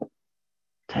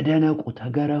ተደነቁ፣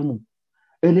 ተገረሙ፣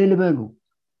 እልል በሉ።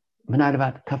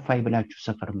 ምናልባት ከፋይ ብላችሁ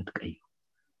ሰፈር የምትቀዩ፣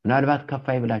 ምናልባት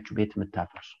ከፋይ ብላችሁ ቤት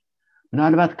የምታፈርሱ፣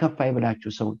 ምናልባት ከፋይ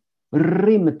ብላችሁ ሰው እሪ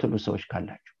የምትሉ ሰዎች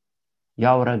ካላችሁ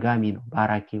ያው ረጋሚ ነው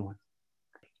ባራኪ ይሆን።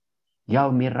 ያው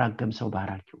የሚራገም ሰው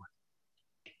ባራኪ ይሆን።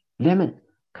 ለምን?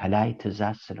 ከላይ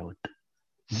ትእዛዝ ስለወጣ።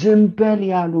 ዝምበል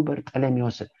ያሉ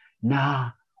በርጦሎሜዎስን ና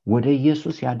ወደ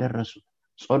ኢየሱስ ያደረሱት፣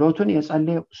 ጸሎቱን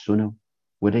የጸለየው እሱ ነው።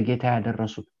 ወደ ጌታ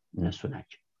ያደረሱት እነሱ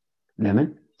ናቸው። ለምን?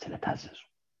 ስለታዘዙ።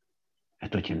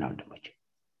 እህቶችና ወንድሞቼ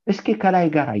እስኪ ከላይ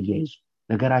ጋር አያይዙ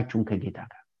ነገራችሁን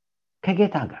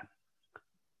ከጌታ ጋር።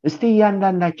 እስቲ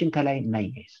እያንዳንዳችን ከላይ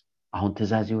እናያይዝ። አሁን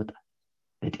ትእዛዝ ይወጣል።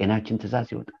 ለጤናችን ትእዛዝ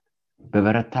ይወጣል።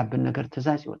 በበረታብን ነገር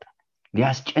ትእዛዝ ይወጣል።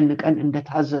 ሊያስጨንቀን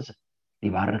እንደታዘዘ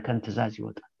ሊባርከን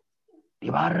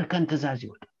ትእዛዝ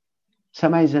ይወጣል።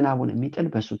 ሰማይ ዝናቡን የሚጥል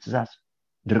በሱ ትእዛዝ፣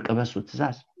 ድርቅ በሱ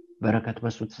ትእዛዝ፣ በረከት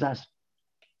በሱ ትእዛዝ።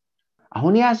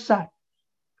 አሁን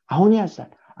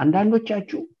ያዛል።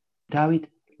 አንዳንዶቻችሁ ዳዊት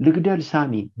ልግደል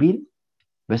ሳሚ ቢል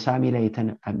በሳሚ ላይ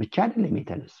ብቻ አይደለም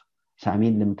የተነሳው።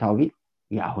 ሳሚን ልምታው ቢል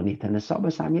አሁን የተነሳው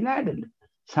በሳሚ ላይ አይደለም።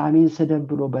 ሳሚን ስደብ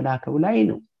ብሎ በላከው ላይ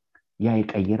ነው። ያ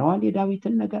ይቀይረዋል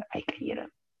የዳዊትን ነገር?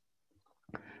 አይቀይረም።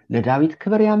 ለዳዊት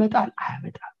ክብር ያመጣል?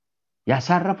 አያመጣም።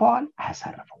 ያሳርፈዋል?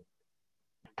 አያሳርፈውም።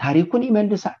 ታሪኩን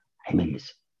ይመልሳል?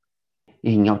 አይመልስም።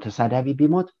 ይሄኛው ተሳዳቢ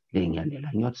ቢሞት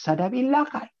ሌላኛው ተሳዳቢ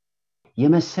ይላካል።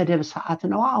 የመሰደብ ሰዓት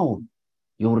ነው አሁን፣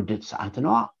 የውርደት ሰዓት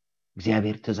ነው።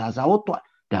 እግዚአብሔር ትእዛዝ አወጥቷል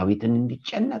ዳዊትን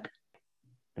እንዲጨነቅ።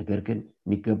 ነገር ግን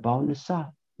የሚገባውን ንስሐ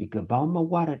የሚገባውን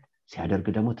መዋረድ ሲያደርግ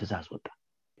ደግሞ ትእዛዝ ወጣ።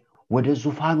 ወደ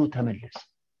ዙፋኑ ተመለሰ።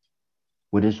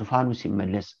 ወደ ዙፋኑ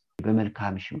ሲመለስ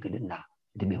በመልካም ሽምግልና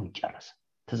እድሜውን ጨረሰ።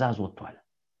 ትእዛዝ ወጥቷል።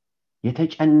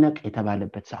 የተጨነቅ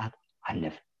የተባለበት ሰዓት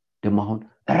አለፈ። ደግሞ አሁን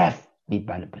እረፍ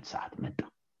የሚባልበት ሰዓት መጣ።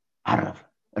 አረፈ፣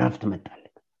 እረፍት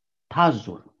መጣለት። ታዞ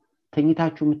ነው።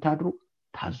 ተኝታችሁ የምታድሩ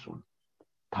ታዞ ነው።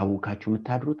 ታውካችሁ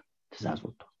የምታድሩት ትእዛዝ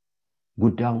ወጥቷል።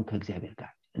 ጉዳዩን ከእግዚአብሔር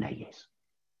ጋር እናያይዝ።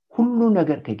 ሁሉ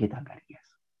ነገር ከጌታ ጋር ያያዝ።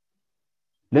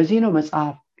 ለዚህ ነው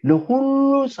መጽሐፍ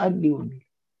ለሁሉ ጸልዩ፣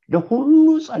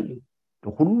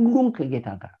 ለሁሉም ከጌታ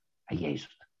ጋር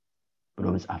አያይዙት ብሎ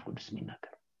መጽሐፍ ቅዱስ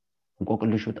የሚናገር።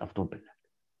 እንቆቅልሹ ጠፍቶብናል።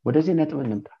 ወደዚህ ነጥብ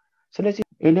እንምጣ። ስለዚህ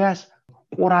ኤልያስ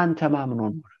ቁራን ተማምኖ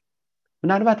ኖረ።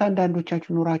 ምናልባት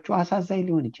አንዳንዶቻችሁ ኖራችሁ አሳዛኝ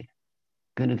ሊሆን ይችላል።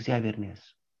 ግን እግዚአብሔር ነው ያስ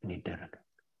ምን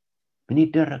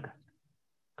ይደረጋል?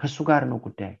 ከሱ ጋር ነው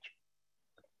ጉዳያችን፣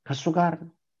 ከሱ ጋር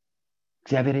ነው።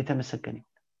 እግዚአብሔር የተመሰገነ ይሁን።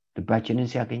 ልባችንን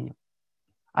ሲያገኘው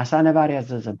አሳ ነባሪ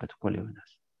ያዘዘበት እኮ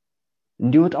ለዮናስ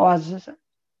እንዲወጣው አዘዘ፣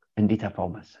 እንዲተፋው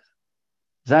ማዘዘ።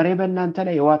 ዛሬ በእናንተ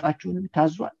ላይ የዋጣችሁንም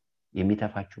ታዟል፣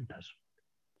 የሚተፋችሁም ታዟል።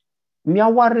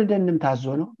 የሚያዋርደንም ታዞ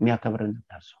ነው፣ የሚያከብረንም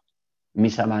ታዞ ነው።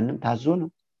 የሚሰማንም ታዞ ነው፣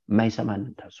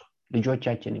 የማይሰማንም ታዞ ነው።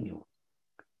 ልጆቻችንም ይሁን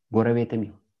ጎረቤትም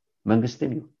ይሁን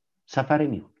መንግስትም ይሁን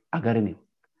ሰፈርም ይሁን አገርም ይሁን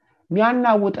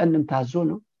የሚያናውጠንም ታዞ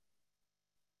ነው፣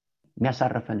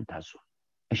 የሚያሳርፈንም ታዞ ነው።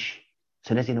 እሺ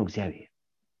ስለዚህ ነው እግዚአብሔር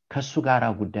ከሱ ጋር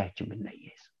ጉዳያችን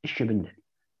ብናያይዝ እሺ ብንል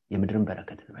የምድርን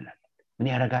በረከት እንበላለን። ምን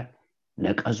ያደርጋል?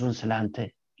 ነቀዙን ስላንተ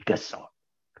ይገሳዋል፣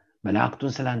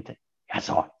 መላእክቱን ስላንተ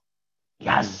ያዘዋል፣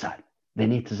 ያዛል።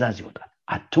 ለኔ ትእዛዝ ይወጣል፣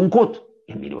 አትንኩት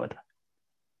የሚል ይወጣል።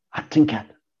 አትንካት፣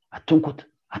 አትንኩት፣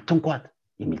 አትንኳት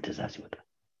የሚል ትእዛዝ ይወጣል።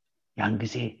 ያን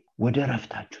ጊዜ ወደ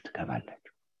ረፍታችሁ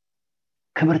ትገባላችሁ፣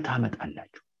 ክብር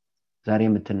ታመጣላችሁ። ዛሬ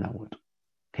የምትናወጡ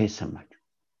ከይሰማችሁ፣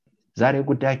 ዛሬ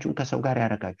ጉዳያችሁን ከሰው ጋር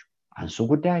ያረጋችሁ አንሱ፣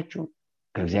 ጉዳያችሁን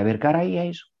ከእግዚአብሔር ጋር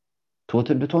አያይዙ። ትሁት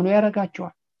እንድትሆኑ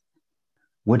ያረጋችኋል፣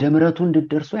 ወደ ምሕረቱ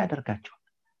እንድትደርሱ ያደርጋችኋል።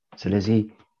 ስለዚህ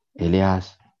ኤልያስ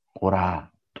ቁራ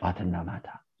ጧትና ማታ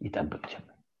ይጠብቅ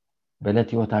ጀመር። በዕለት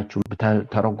ሕይወታችሁ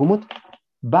ተረጉሙት።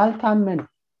 ባልታመን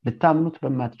ልታምኑት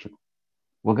በማትችሉ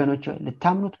ወገኖች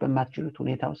ልታምኑት በማትችሉት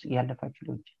ሁኔታ ውስጥ ያለፋችሁ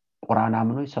ልጅ ቁራን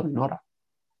አምኖ ሰው ይኖራል።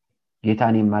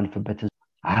 ጌታን የማልፍበትን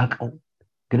አያውቀው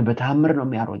ግን በተአምር ነው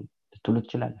የሚያሮኝ ልትሉ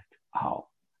ትችላላችሁ። አዎ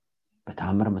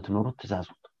በተአምር የምትኖሩት ትእዛዙ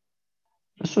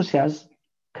እሱ ሲያዝ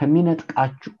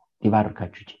ከሚነጥቃችሁ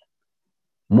ሊባርካችሁ ይችላል።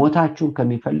 ሞታችሁን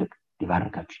ከሚፈልግ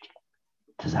ሊባርካችሁ ይችላል።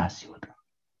 ትእዛዝ ሲወጣ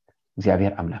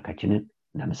እግዚአብሔር አምላካችንን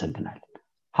እናመሰግናለን።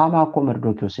 ሐማ እኮ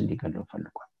መርዶክዮስ እንዲገለው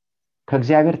ፈልጓል።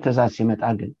 ከእግዚአብሔር ትእዛዝ ሲመጣ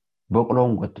ግን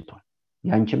በቅሎውን ጎትቷል።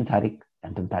 ያንቺም ታሪክ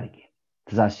ያንተም ታሪክ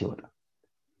ትእዛዝ ሲወጣ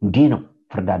እንዲህ ነው።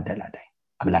 ፍርድ አደላዳይ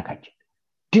አምላካችን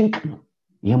ድንቅ ነው።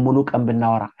 የሙሉ ቀን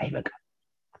ብናወራ አይበቃም።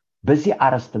 በዚህ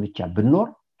አረስተ ብቻ ብንኖር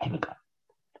አይበቃም።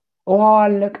 ውሃው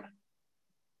አለቀ፣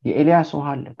 የኤልያስ ውሃ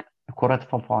አለቀ፣ የኮረት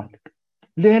ፈፋው አለቀ።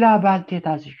 ሌላ ባልቴት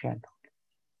አዝሻለሁ።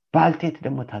 ባልቴት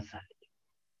ደግሞ ታዛለች።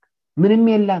 ምንም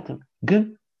የላትም ግን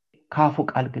ካፉ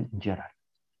ቃል ግን እንጀራ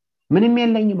ምንም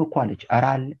የለኝም እኮ አለች። ኧረ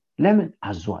አለ። ለምን?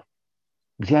 አዟል።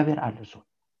 እግዚአብሔር አዘዘ።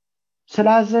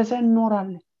 ስላዘዘ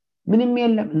እንኖራለን። ምንም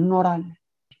የለም እንኖራለን።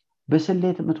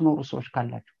 በስሌት የምትኖሩ ሰዎች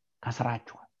ካላችሁ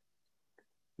ከስራችኋል።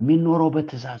 የሚኖረው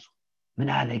በትእዛዙ ምን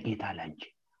አለ ጌታ ላንቺ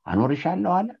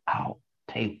አኖርሻለሁ አለ። አዎ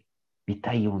ተይው፣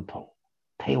 ቢታየውን ተው፣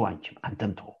 ተይው አንቺም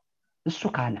አንተም ተው። እሱ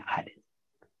ካለ አለ።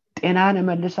 ጤናን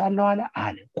እመልሳለሁ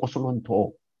አለ። ቁስሉን ተው።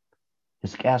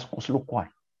 ሕዝቅያስ ቁስሉ እኮ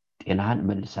አለ። ጤናን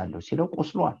እመልሳለሁ ሲለው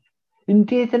ቁስሏል።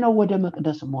 እንዴት ነው ወደ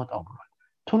መቅደስ ሞታው ብሏል።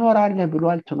 ትኖራለህ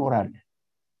ብሏል፣ ትኖራለህ።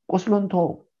 ቁስሉን ተው፣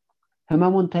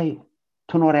 ህመሙን ተይው።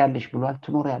 ትኖሪያለሽ ብሏል፣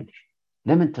 ትኖሪያለሽ።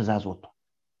 ለምን? ትእዛዝ ወጥቶ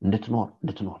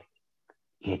እንድትኖር።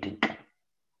 ይሄ ድንቅ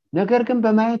ነገር ግን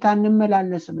በማየት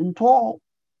አንመላለስም። እንቶ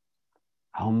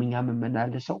አሁን እኛ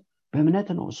የምንመላለሰው በእምነት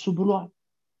ነው።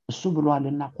 እሱ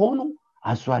ብሏልና ሆኖ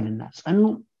አዟልና ጸኑ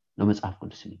ነው መጽሐፍ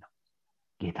ቅዱስ የሚለው።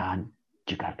 ጌታን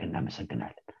እጅግ አድርገን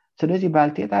እናመሰግናለን። ስለዚህ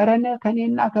ባልቴት አረነ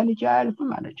ከኔና ከልጅ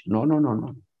አያልፍም አለች። ኖ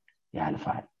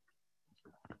ያልፋል።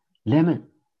 ለምን?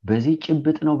 በዚህ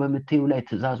ጭብጥ ነው በምትዩ ላይ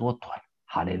ትእዛዝ ወጥቷል።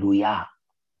 ሃሌሉያ!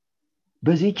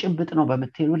 በዚህ ጭብጥ ነው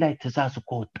በምትዩ ላይ ትእዛዝ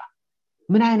እኮ ወጣ።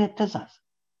 ምን አይነት ትእዛዝ?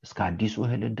 እስከ አዲሱ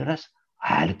እህል ድረስ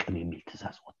አያልቅም የሚል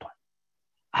ትእዛዝ ወጥቷል።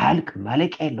 አያልቅም፣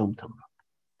 ማለቂያ የለውም ተብሎ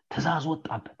ትእዛዝ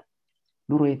ወጣበት።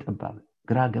 ኑሮ የጠባብ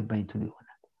ግራ ገባኝ ትሉ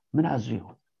ይሆናል። ምን አዙ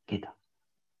ይሆን ጌታ?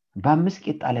 በ5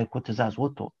 ቂጣ ላይ እኮ ትእዛዝ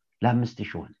ወጥቶ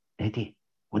ለ5,000 ሆነ። እህቴ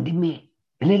ወንድሜ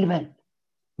እልል በል።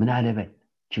 ምን አለበል?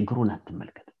 ችግሩን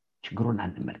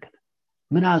አንመልከት።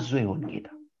 ምን አዙ ይሆን ጌታ?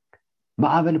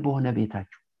 ማዕበል በሆነ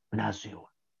ቤታችሁ ምን አዙ ይሆን?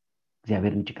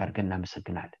 እግዚአብሔርን እጅግ አድርገን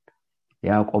እናመሰግናለን።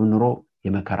 ያዕቆብ ኑሮ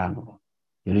የመከራ ኑሮ፣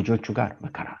 የልጆቹ ጋር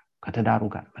መከራ፣ ከተዳሩ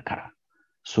ጋር መከራ።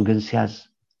 እሱ ግን ሲያዝ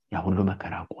ያ ሁሉ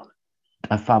መከራ ቆመ።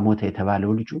 ጠፋ ሞተ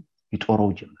የተባለው ልጁ ይጦረው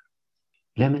ጀመር።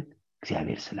 ለምን?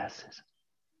 እግዚአብሔር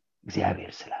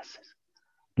ስላዘዘ።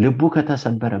 ልቡ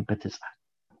ከተሰበረበት ሕፃን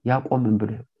ያዕቆብ ምን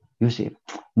ብሎ ዮሴፍ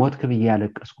ሞት ክብዬ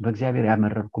ያለቀስኩ በእግዚአብሔር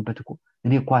ያመረርኩበት እኮ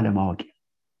እኔ እኮ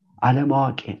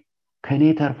አለማወቄ ከኔ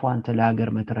ተርፎ አንተ ለሀገር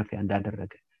መትረፊያ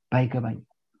እንዳደረገ ባይገባኝ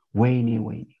ወይኔ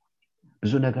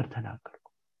ብዙ ነገር ተናገርኩ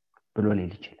ብሎ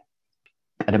ሊል ይችላል።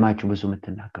 ቀድማችሁ ብዙ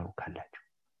የምትናገሩ ካላችሁ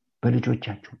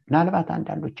በልጆቻችሁ ምናልባት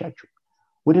አንዳንዶቻችሁ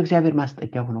ወደ እግዚአብሔር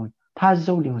ማስጠጊያ ሆነው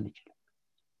ታዘው ሊሆን ይችላል።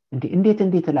 እንዴት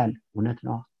እላለሁ? እውነት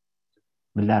ነው።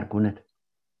 ምን ላድርግ?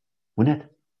 እውነት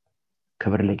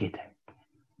ክብር ለጌታ።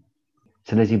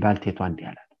 ስለዚህ ባልቴቷ እንዲህ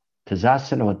አላት፣ ትእዛዝ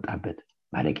ስለወጣበት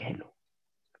ማለቂያ የለውም።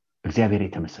 እግዚአብሔር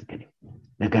የተመሰገነ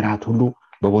ነገራት ሁሉ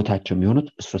በቦታቸው የሚሆኑት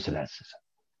እሱ ስላዘዘ።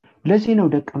 ለዚህ ነው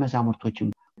ደቀ መዛሙርቶችም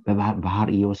በባህር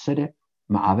እየወሰደ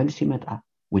ማዕበል ሲመጣ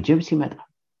ወጀብ ሲመጣ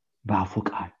በአፉ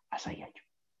ቃል አሳያቸው።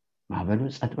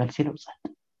 ማዕበሉን ጸጥ በል ሲለው ጸጥ፣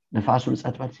 ነፋሱን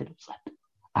ጸጥ በል ሲለው ጸጥ፣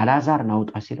 አልዓዛር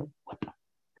ናውጣ ሲለው ወጣ።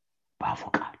 በአፉ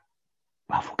ቃል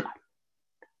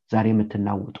ዛሬ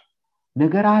የምትናወጡ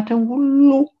ነገራትን ሁሉ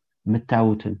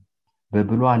የምታዩትን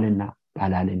በብሏልና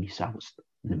ባላለም ሂሳብ ውስጥ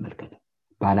እንመልከት።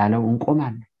 ባላለው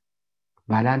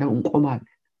እንቆማለን፣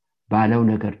 ባለው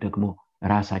ነገር ደግሞ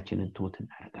ራሳችንን ትውት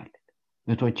እናደርጋለን።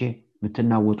 እህቶቼ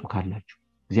የምትናወጡ ካላችሁ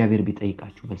እግዚአብሔር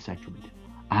ቢጠይቃችሁ መልሳችሁ ምንድን ነው?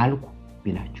 አልኩ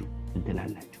ቢላችሁ ምን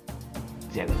ትላላችሁ?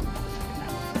 እግዚአብሔር ይመስገን።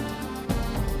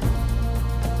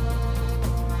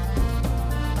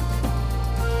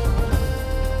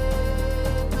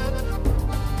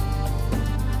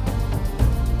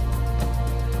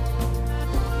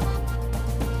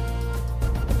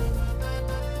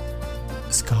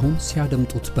 እስካሁን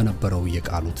ሲያደምጡት በነበረው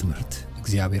የቃሉ ትምህርት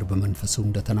እግዚአብሔር በመንፈሱ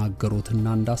እንደተናገሩትና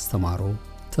እንዳስተማረው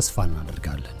ተስፋ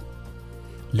እናደርጋለን።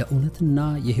 ለእውነትና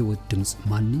የሕይወት ድምጽ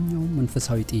ማንኛውም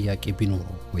መንፈሳዊ ጥያቄ ቢኖሩ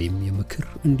ወይም የምክር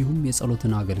እንዲሁም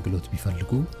የጸሎትን አገልግሎት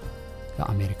ቢፈልጉ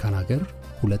ለአሜሪካን ሀገር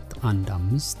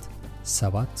 215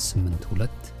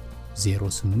 782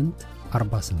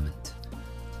 0848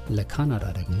 ለካናዳ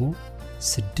ደግሞ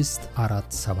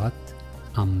 647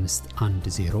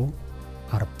 510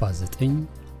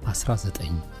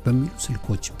 4919 በሚሉ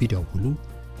ስልኮች ቢደውሉ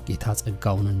ጌታ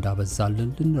ጸጋውን እንዳበዛልን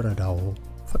ልንረዳው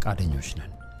ፈቃደኞች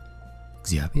ነን።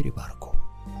 እግዚአብሔር ይባርኮ።